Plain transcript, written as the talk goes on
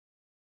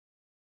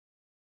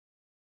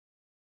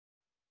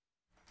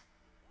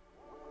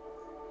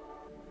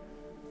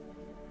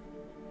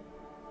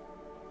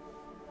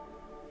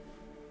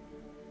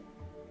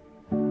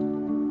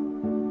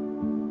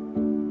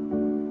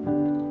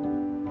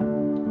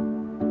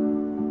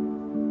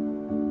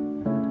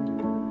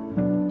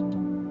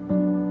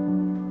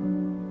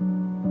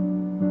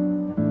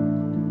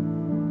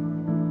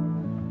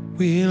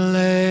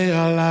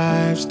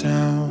lives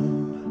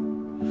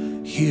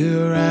down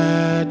here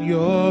at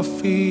your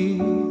feet,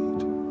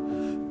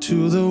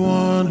 to the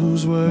one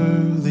who's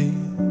worthy.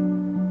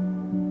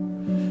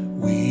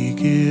 We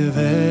give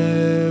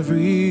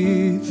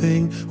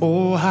everything.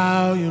 Oh,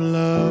 how you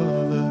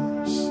love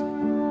us.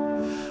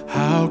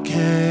 How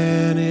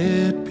can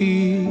it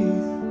be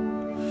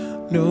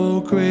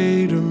no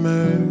greater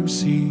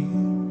mercy?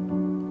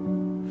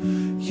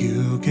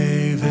 You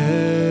gave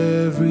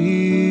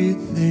everything.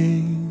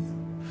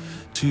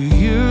 To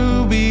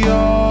you be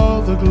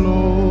all the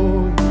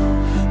glory,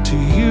 to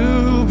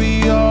you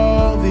be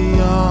all the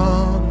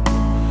honor,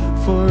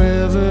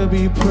 forever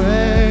be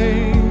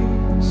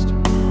praised,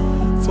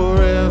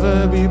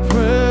 forever be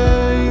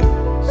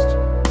praised.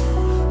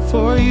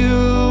 For you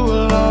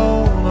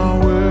alone are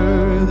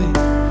worthy,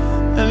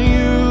 and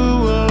you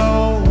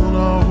alone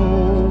are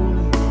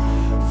holy,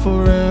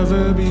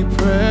 forever be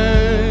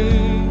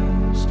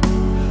praised,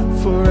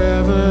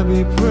 forever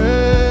be praised.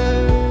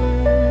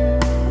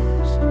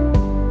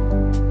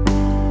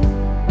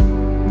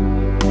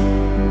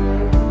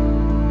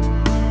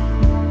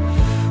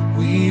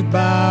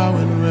 Bow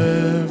in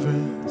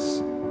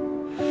reverence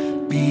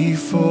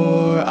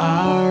before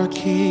our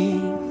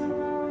King,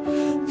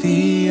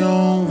 the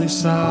only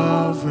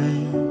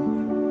sovereign.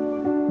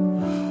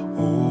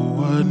 Oh,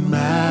 what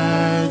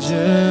majesty,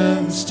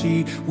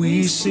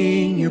 we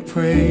sing your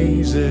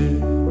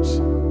praises.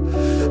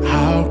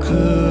 How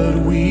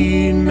could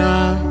we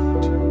not?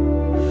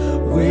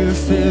 We're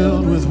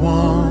filled with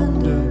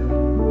wonder.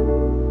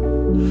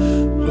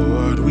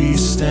 Lord, we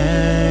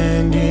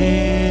stand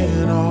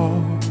in awe.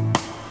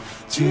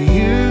 To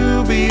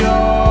you be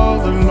all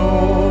the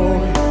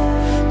glory,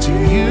 to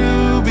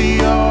you be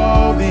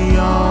all the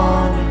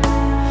honor,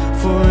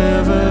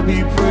 forever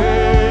be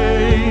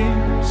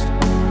praised,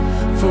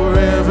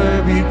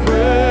 forever be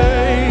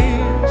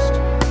praised.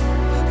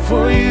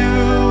 For you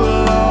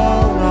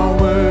alone are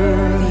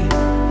worthy,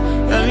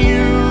 and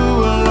you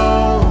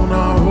alone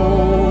are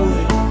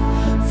holy,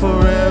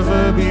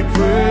 forever be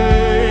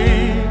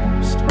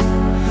praised,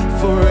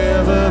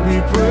 forever be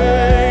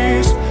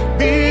praised.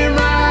 Be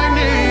magnified,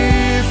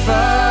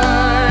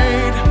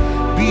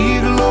 be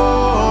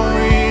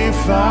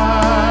glorified.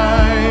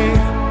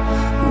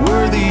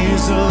 Worthy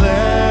is the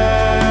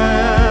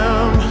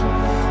Lamb,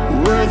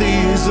 worthy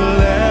is the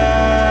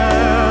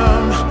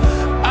Lamb.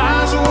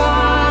 As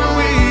one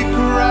we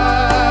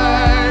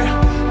cry,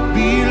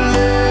 be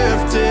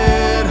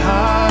lifted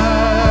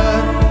high.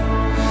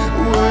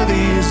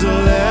 Worthy is the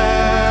Lamb,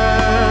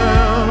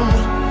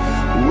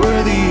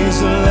 worthy is the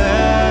Lamb.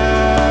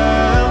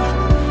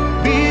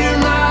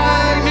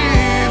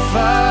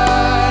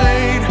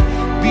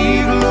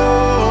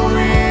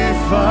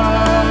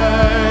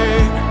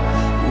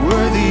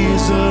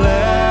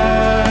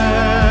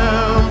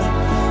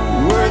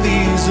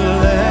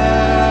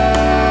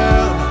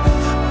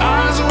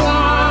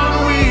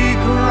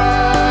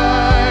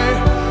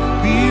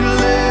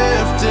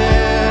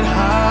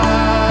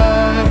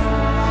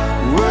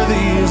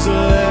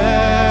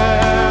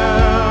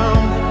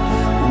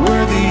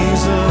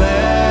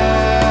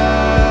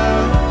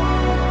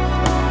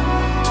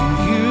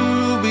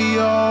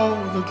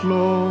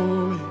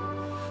 Glory,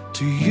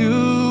 to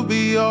you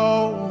be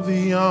all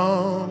the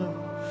honor,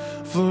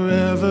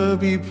 forever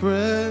be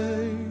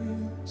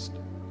praised,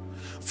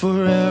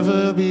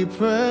 forever be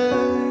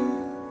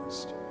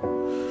praised.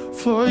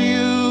 For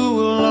you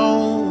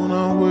alone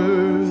are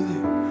worthy,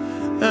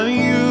 and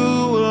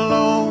you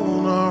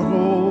alone are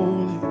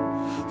holy,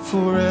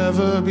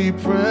 forever be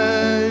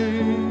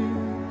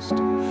praised,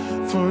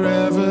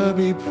 forever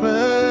be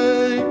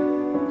praised.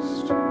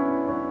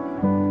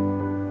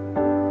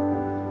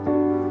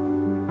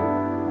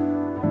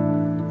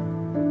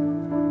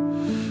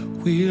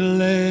 We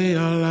lay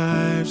our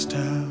lives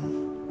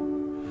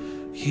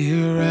down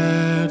here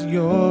at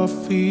your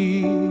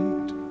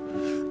feet,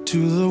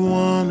 to the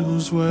one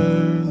who's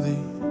worthy.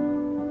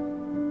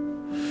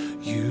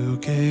 You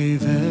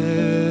gave